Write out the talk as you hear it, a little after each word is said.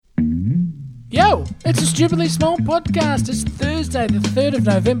Yo, it's a Stupidly Small podcast. It's Thursday, the 3rd of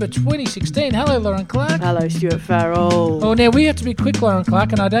November, 2016. Hello, Lauren Clark. Hello, Stuart Farrell. Oh, now we have to be quick, Lauren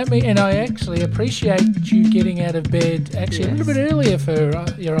Clark, and I actually appreciate you getting out of bed a little bit earlier for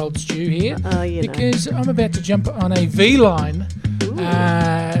your old Stu here. Because I'm about to jump on a V-line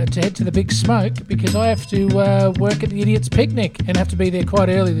to head to the Big Smoke because I have to work at the Idiot's Picnic and have to be there quite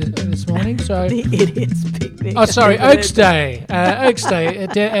early this morning. So The Idiot's Picnic. Oh, sorry, Oaks Day. Oaks Day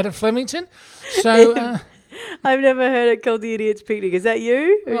out at Flemington. So I've never heard it called the Idiot's Picnic. Is that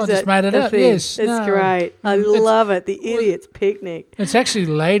you? Or I is just that made it a up, thing? yes. It's No. great. I love it. The Idiot's Picnic. It's actually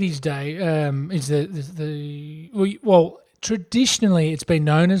Ladies' Day. Traditionally it's been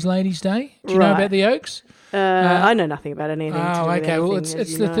known as Ladies' Day. Do you know about the Oaks? I know nothing about anything. Oh, to do with okay. Well, anything,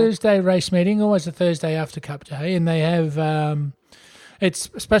 it's as the you know. Thursday race meeting, always the Thursday after Cup Day, and they have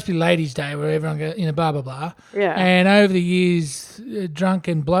it's supposed to be Ladies' Day where everyone goes, blah, blah, blah. Yeah. And over the years,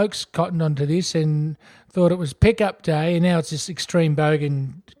 drunken blokes cottoned onto this and thought it was Pickup Day, and now it's this extreme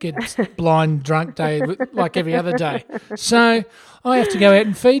bogan, get blind drunk day like every other day. So I have to go out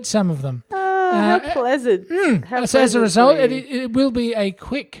and feed some of them. How pleasant. How So as a pleasant result, for you. it will be a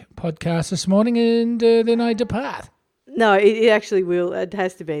quick podcast this morning, and then I depart. No, it actually will. It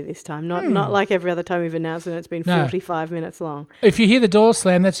has to be this time. Not like every other time we've announced it. It's been 45 minutes long. If you hear the door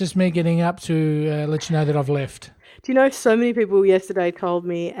slam, that's just me getting up to let you know that I've left. Do you know so many people yesterday told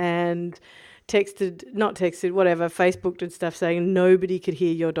me and Facebooked and stuff saying nobody could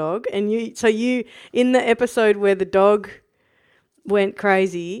hear your dog. And you in the episode where the dog went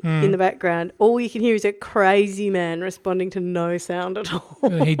crazy in the background, all you can hear is a crazy man responding to no sound at all.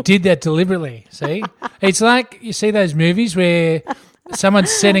 He did that deliberately, see? It's like, you see those movies where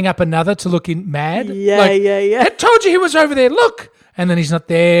someone's setting up another to look mad? Yeah. I told you he was over there, look! And then he's not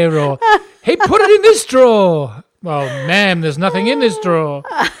there, or he put it in this drawer. Well, ma'am, there's nothing in this drawer.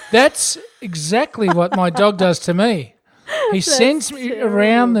 That's exactly what my dog does to me. He sends me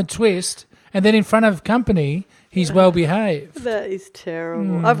around the twist, and then in front of company, he's well behaved. That is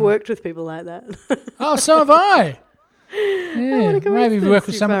terrible. I've worked with people like that. Oh, so have I. Yeah, maybe we work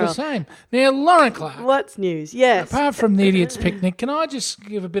with some of the same. Now, Lauren Clark. What's news? Yes. Apart from the Idiot's Picnic, can I just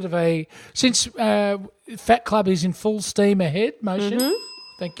give a bit of a... Since Fat Club is in full steam ahead motion,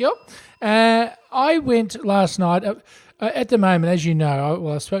 thank you. I went last night... at the moment, as you know,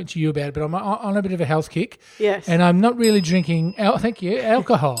 I've spoken to you about it, but I'm on a bit of a health kick. Yes. And I'm not really drinking, thank you,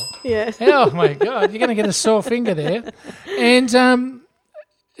 alcohol. Yes. Oh, my God, you're going to get a sore finger there. And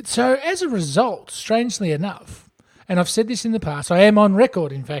so as a result, strangely enough, and I've said this in the past, I am on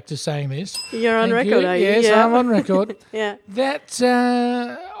record, in fact, as saying this. You're on record, are you? Yes, Yeah. I'm on record. Yeah. That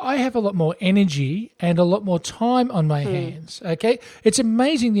I have a lot more energy and a lot more time on my hands, okay? It's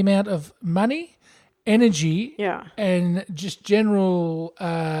amazing the amount of money, energy, and just general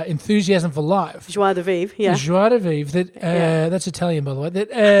enthusiasm for life. Joie de vivre, yeah. Joie de vivre, that's Italian, by the way,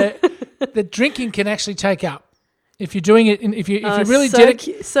 that drinking can actually take up. If you're doing it, if you're really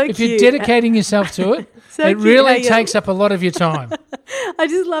if you're dedicating yourself to it, it really takes up a lot of your time. I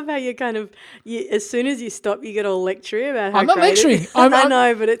just love how you kind of, as soon as you stop, you get all lectury about how I'm not great lecturing. I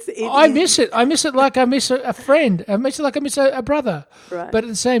know, but I miss it. I miss it like I miss a friend. I miss it like I miss a brother. Right. But at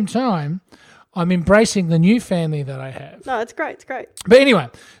the same time, I'm embracing the new family that I have. No, it's great. It's great. But anyway,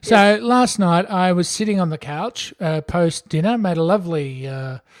 so last night I was sitting on the couch post dinner, made a lovely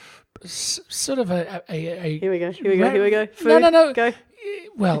sort of a Here we go. Food. No. Go.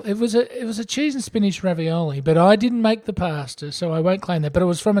 Well, it was a cheese and spinach ravioli, but I didn't make the pasta, so I won't claim that. But it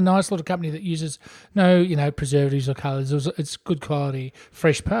was from a nice little company that uses no, preservatives or colours. It's good quality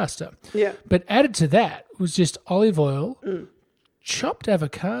fresh pasta. Yeah. But added to that was just olive oil, chopped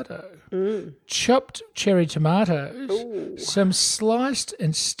avocado, chopped cherry tomatoes, some sliced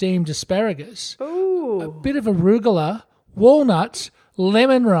and steamed asparagus, a bit of arugula, walnuts,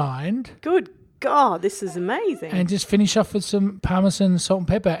 lemon rind. Good God, this is amazing. And just finish off with some Parmesan, salt and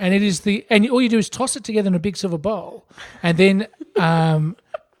pepper. And and all you do is toss it together in a big silver bowl and then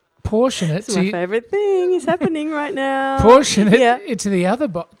portion it. It's my favourite thing is happening right now. Portion it into the other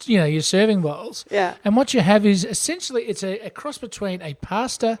your serving bowls. Yeah. And what you have is essentially it's a cross between a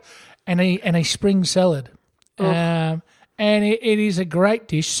pasta and a spring salad. And it is a great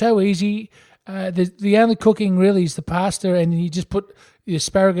dish, so easy. The only cooking really is the pasta, and you just put the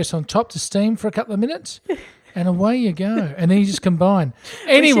asparagus on top to steam for a couple of minutes, and away you go. And then you just combine.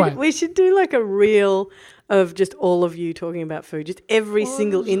 Anyway. We should do like a reel of just all of you talking about food, just every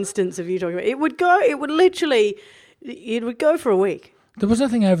single instance of you talking about it. It would go for a week. There was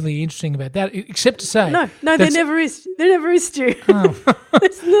nothing overly interesting about that, except to say... No, there never is. There never is, Stu. Oh.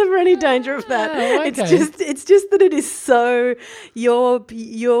 There's never any danger of that. Oh, okay. It's just that it is so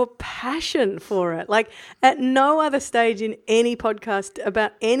your passion for it. Like at no other stage in any podcast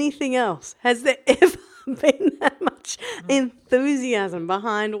about anything else has there ever been that much enthusiasm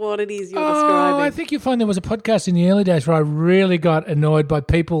behind what it is you're describing. I think you'll find there was a podcast in the early days where I really got annoyed by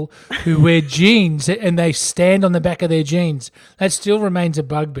people who wear jeans and they stand on the back of their jeans. That still remains a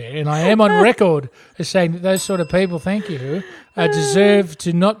bugbear, and I am on record as saying that those sort of people, thank you, deserve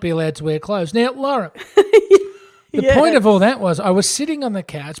to not be allowed to wear clothes. Now, Laura, the point of all that was I was sitting on the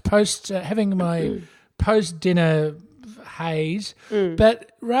couch having my post-dinner haze,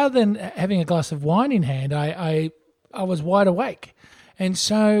 but rather than having a glass of wine in hand, I was wide awake, and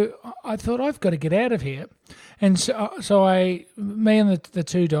so I thought I've got to get out of here, and so me and the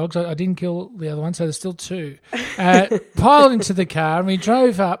two dogs, I didn't kill the other one, so there's still two, piled into the car, and we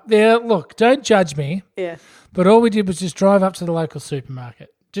drove up there. Look, don't judge me, but all we did was just drive up to the local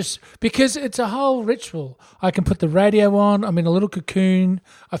supermarket. Just because it's a whole ritual. I can put the radio on. I'm in a little cocoon.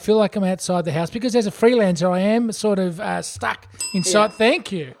 I feel like I'm outside the house because as a freelancer, I am sort of stuck inside.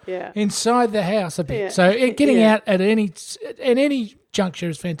 Thank you. Yeah. Inside the house a bit. Yeah. So getting out at any juncture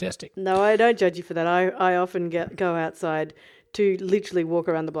is fantastic. No, I don't judge you for that. I often go outside to literally walk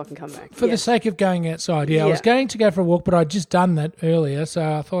around the block and come back. For the sake of going outside, I was going to go for a walk, but I'd just done that earlier,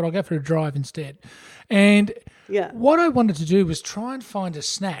 so I thought I'll go for a drive instead. And what I wanted to do was try and find a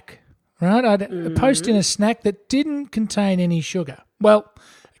snack, right? I'd post in a snack that didn't contain any sugar. Well,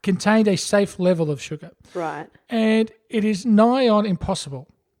 it contained a safe level of sugar. Right. And it is nigh on impossible.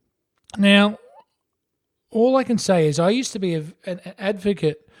 Now, all I can say is I used to be an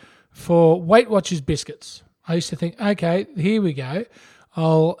advocate for Weight Watchers biscuits. I used to think, okay, here we go.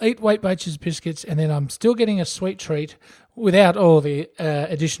 I'll eat Weight Watchers biscuits and then I'm still getting a sweet treat without all the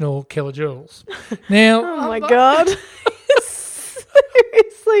additional kilojoules. Now, oh my God.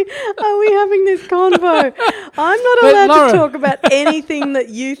 Seriously, are we having this convo? I'm not allowed to talk about anything that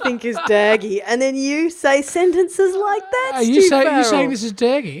you think is daggy, and then you say sentences like that, you're saying this is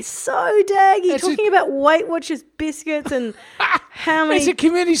daggy? So daggy. Talking about Weight Watchers biscuits and how many... It's a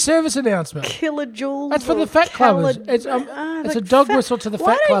community service announcement. Kilojoules. That's for the fat clubbers. It's a dog whistle to the fat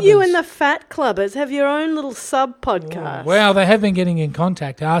clubbers. Why don't you and the fat clubbers have your own little sub-podcast? Well, they have been getting in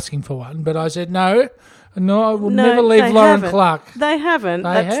contact asking for one, but I said no, I will never leave Lauren Clark. They haven't.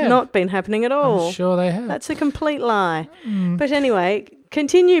 That's not been happening at all. I'm sure they have. That's a complete lie. But anyway,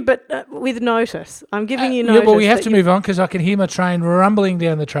 continue, but with notice. I'm giving you notice. Yeah, well, we have to move on because I can hear my train rumbling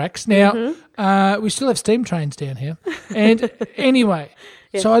down the tracks. Now, we still have steam trains down here. And anyway,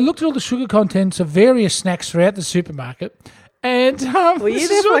 so I looked at all the sugar contents of various snacks throughout the supermarket. And were you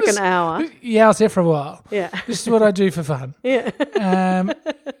there for like an hour? Yeah, I was there for a while. Yeah. This is what I do for fun. Yeah.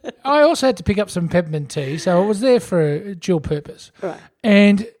 I also had to pick up some peppermint tea, so I was there for a dual purpose. Right.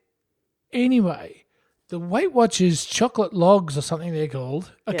 And anyway, the Weight Watchers chocolate logs or something they're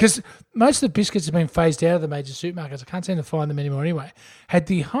called, because most of the biscuits have been phased out of the major supermarkets. I can't seem to find them anymore anyway. Had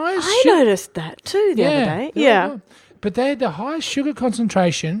the highest... I noticed that too the other day. Yeah. But they had the highest sugar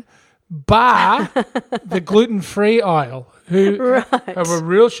concentration bar the gluten-free aisle, who are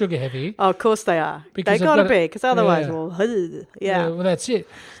real sugar heavy. Oh, of course they are. They got to be, because otherwise, well, that's it.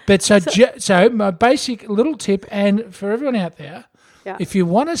 But so my basic little tip, and for everyone out there, if you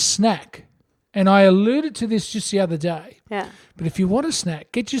want a snack, and I alluded to this just the other day, but if you want a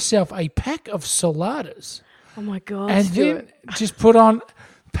snack, get yourself a pack of saladas. Oh my God! And then just put on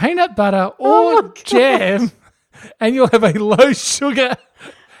peanut butter or jam, and you'll have a low sugar.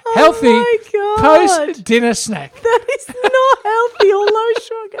 Healthy post-dinner snack. That is not healthy or low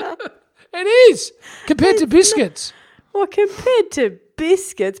sugar. It is, compared to biscuits. Well, compared to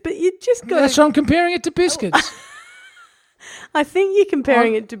biscuits, but you just got That's why I'm comparing it to biscuits. I think you're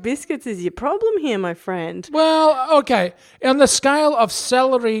comparing it to biscuits is your problem here, my friend. Well, okay. On the scale of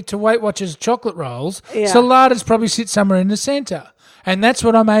celery to Weight Watchers chocolate rolls, saladas probably sit somewhere in the centre. And that's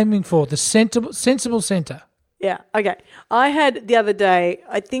what I'm aiming for, the sensible centre. Yeah, okay. I had the other day,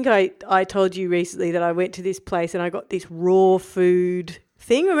 I think I told you recently that I went to this place and I got this raw food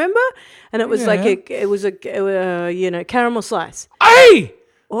thing, remember? And it was like a caramel slice. Hey!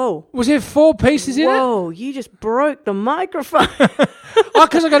 Whoa. Was there 4 pieces in it? Whoa, you just broke the microphone.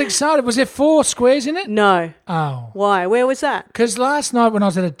 Because I got excited. Was there 4 squares in it? No. Oh. Why? Where was that? Because last night when I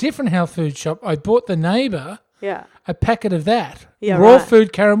was at a different health food shop, I bought the neighbour a packet of that. Raw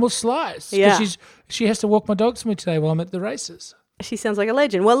food caramel slice. Yeah. She has to walk my dogs for me today while I'm at the races. She sounds like a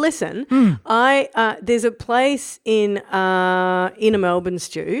legend. Well, listen, there's a place in Melbourne,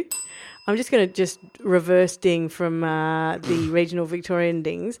 Stu, I'm just going to just reverse ding from the regional Victorian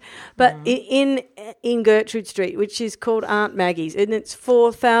dings, but in Gertrude Street, which is called Aunt Maggie's, and it's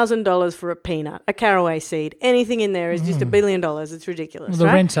 $4,000 for a peanut, a caraway seed, anything in there is just $1 billion. It's ridiculous. The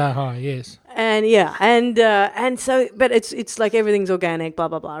right? rents are high, yes. And so, but it's like everything's organic, blah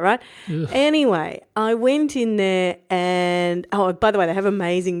blah blah, right? Ugh. Anyway, I went in there, and by the way, they have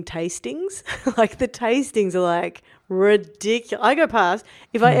amazing tastings. Like the tastings are like ridiculous. I go past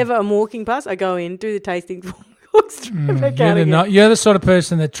if I ever am walking past, I go in, do the tasting, walk straight back out again. You're the sort of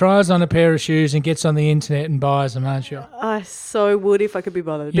person that tries on a pair of shoes and gets on the internet and buys them, aren't you? I so would if I could be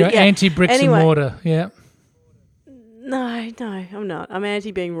bothered. You're anti bricks and mortar, yeah. No, I'm not. I'm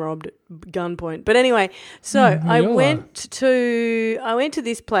anti being robbed at gunpoint. But anyway, so I went to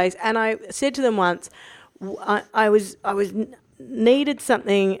this place, and I said to them once, I needed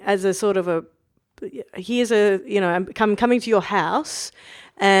something as a sort of a, here's a, I'm coming to your house,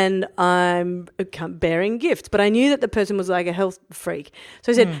 and I'm bearing gifts. But I knew that the person was like a health freak.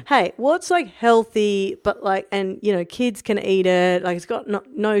 So I said, hey, what's like healthy, but like, and, kids can eat it. Like it's got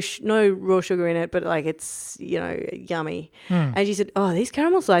no raw sugar in it, but like it's, yummy. And she said, oh, these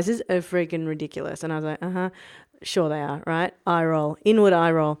caramel slices are freaking ridiculous. And I was like, sure they are, right? Eye roll, inward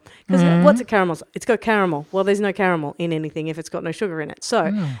eye roll. Because what's a caramel? It's got caramel. Well, there's no caramel in anything if it's got no sugar in it.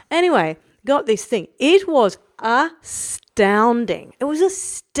 So anyway, got this thing. It was astounding. It was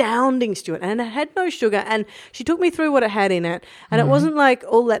astounding, Stuart. And it had no sugar. And she took me through what it had in it. And it wasn't like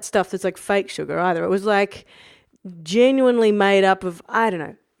all that stuff that's like fake sugar either. It was like genuinely made up of, I don't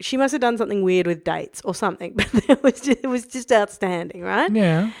know. She must have done something weird with dates or something. But it was just outstanding, right?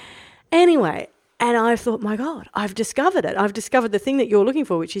 Yeah. Anyway, and I thought, my God, I've discovered it. I've discovered the thing that you're looking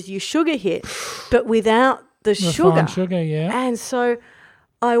for, which is your sugar hit, but without the sugar. Refined sugar, yeah. And so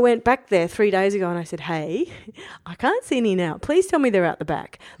I went back there 3 days ago and I said, hey, I can't see any now. Please tell me they're out the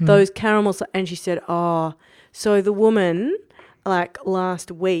back. Those caramels. And she said, oh, so the woman, like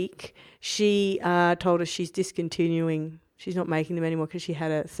last week, she told us she's discontinuing. She's not making them anymore because she had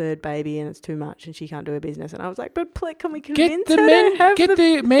a third baby and it's too much and she can't do her business. And I was like, but please, can we convince her to have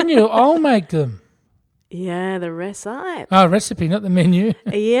the menu. I'll make them. Yeah, the recipe. Oh, recipe, not the menu.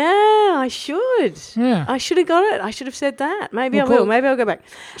 Yeah, I should. Yeah. I should have got it. I should have said that. Maybe I will. Maybe I'll go back.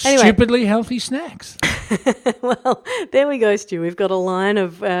 Anyway. Stupidly healthy snacks. Well, there we go, Stu. We've got a line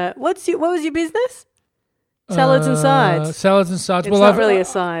of what was your business? Salads and sides. Salads and sides. It's not really a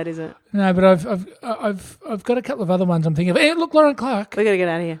side, is it? No, but I've got a couple of other ones I'm thinking of. Hey, look, Lauren Clark. We've got to get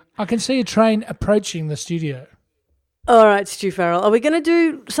out of here. I can see a train approaching the studio. All right, Stu Farrell. Are we going to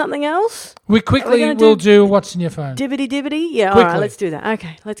do something else? We'll do what's in your phone. Dibbity dibbity? Yeah, quickly. All right, let's do that.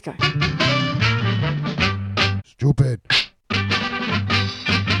 Okay, let's go. Stupid.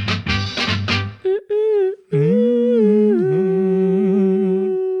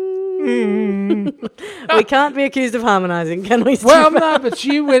 We can't be accused of harmonising, can we? Well, no, but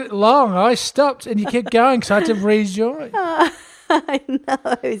you went long. I stopped and you kept going, so I had to rejoin. I know.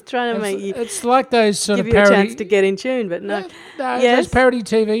 I was trying to make you. It's like those sort give of you parody. a chance to get in tune, but no. Those parody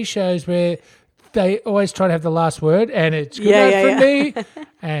TV shows where they always try to have the last word, and it's good night from me,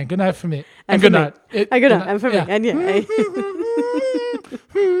 and good night from me, and good night. And good night, and for me, and yeah.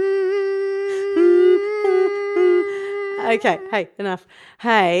 Okay, hey, enough.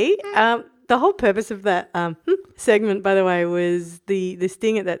 Hey, the whole purpose of that segment, by the way, was the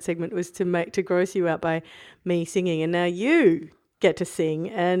sting at that segment was to gross you out by me singing, and now you get to sing,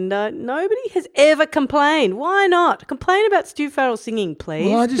 and nobody has ever complained. Why not? Complain about Stu Farrell singing, please.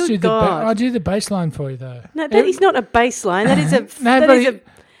 Well, I just do the bass line for you, though. No, that is not a bass line. That is a...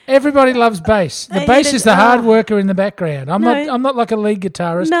 Everybody loves bass. The bass is the hard worker in the background. I'm not like a lead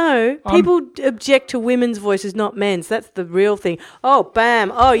guitarist. No, people object to women's voices, not men's. That's the real thing. Oh,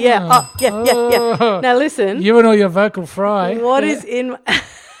 bam. Oh, yeah. Yeah. Now listen. You and all your vocal fry. What is in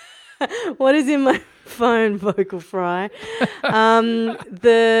my phone vocal fry?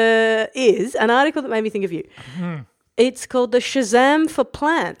 There is an article that made me think of you. It's called "The Shazam for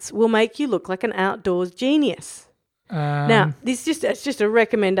Plants Will Make You Look Like an Outdoors Genius." Now, it's just a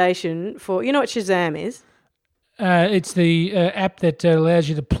recommendation for, you know what Shazam is? It's the app that allows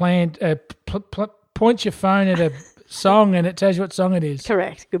you to point your phone at a song and it tells you what song it is.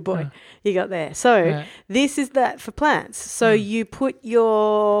 Correct. Good boy. You got there. So this is that for plants. So you put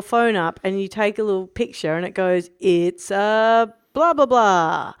your phone up and you take a little picture and it goes, it's blah, blah,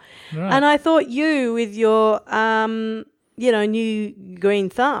 blah. Right. And I thought you with your... new green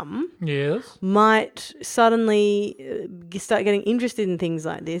thumb might suddenly start getting interested in things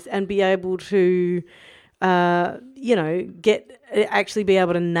like this and be able to actually be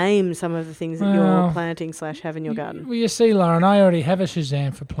able to name some of the things that you're planting / have in your garden. Well, you see, Lauren, I already have a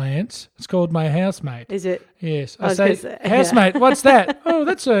Shazam for plants. It's called my housemate. Is it? Yes. I say, housemate, what's that? Oh,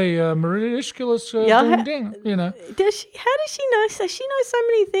 that's a miraculous ding, you know. How does she know? So she knows so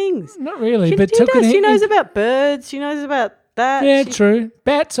many things. Not really, She knows about birds. She knows about that. Yeah, true.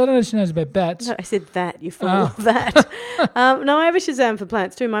 Bats. I don't know if she knows about bats. No, I said that. You fool. That. No, I have a Shazam for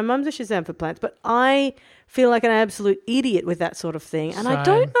plants too. My mum's a Shazam for plants, but I feel like an absolute idiot with that sort of thing. And I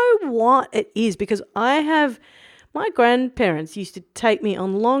don't know what it is, because my grandparents used to take me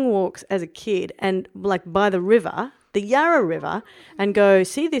on long walks as a kid and like by the river, the Yarra River, and go,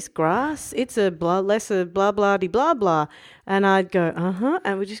 see this grass? It's a lesser blah, blah, de blah, blah. And I'd go,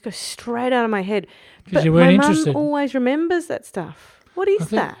 and we'd just go straight out of my head. Because you weren't interested. My mum always remembers that stuff. What is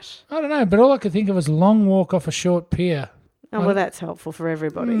that? I don't know, but all I could think of was a long walk off a short pier. Oh, well, that's helpful for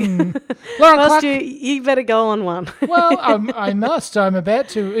everybody. Lauren, you better go on one. Well, I must. I'm about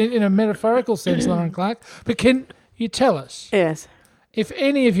to, in a metaphorical sense, Lauren Clark. But can you tell us? Yes. If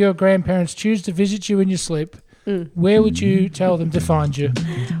any of your grandparents choose to visit you in your sleep, where would you tell them to find you?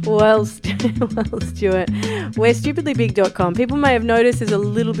 Well, Stuart, we're stupidlybig.com. People may have noticed there's a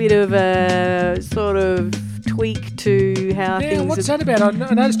little bit of a sort of tweak to how things... Yeah, what's that about? I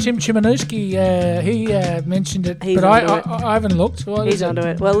noticed Tim Chimanowski, he mentioned it, but I haven't looked. He's onto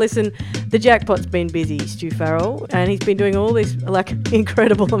it. Well, listen, the jackpot's been busy, Stu Farrell, and he's been doing all this like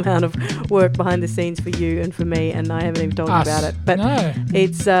incredible amount of work behind the scenes for you and for me, and I haven't even told you about it. But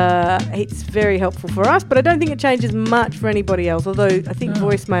it's very helpful for us, but I don't think it changes much for anybody else, although I think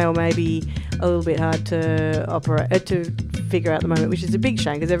voicemail may be a little bit hard to to figure out at the moment, which is a big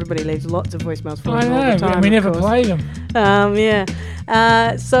shame because everybody leaves lots of voicemails for us all the time. We never play them. But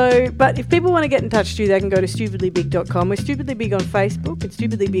if people want to get in touch with you, they can go to stupidlybig.com. We're Stupidly Big on Facebook and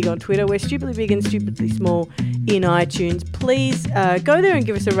Stupidly Big on Twitter. We're Stupidly Big and Stupidly Small in iTunes. Please go there and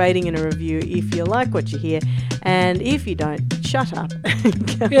give us a rating and a review if you like what you hear. And if you don't, shut up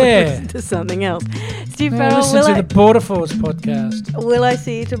and go listen to something else. Stu Farrell, listen to the Border Force podcast. Will I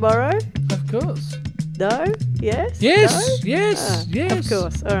see you tomorrow? Of course. No? Yes? Yes, no? Yes. Of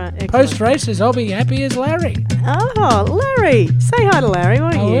course. All right. Post races, I'll be happy as Larry. Oh, Larry. Say hi to Larry,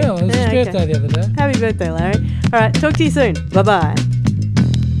 won't you? I will. It was his birthday the other day. Happy birthday, Larry. All right. Talk to you soon. Bye-bye.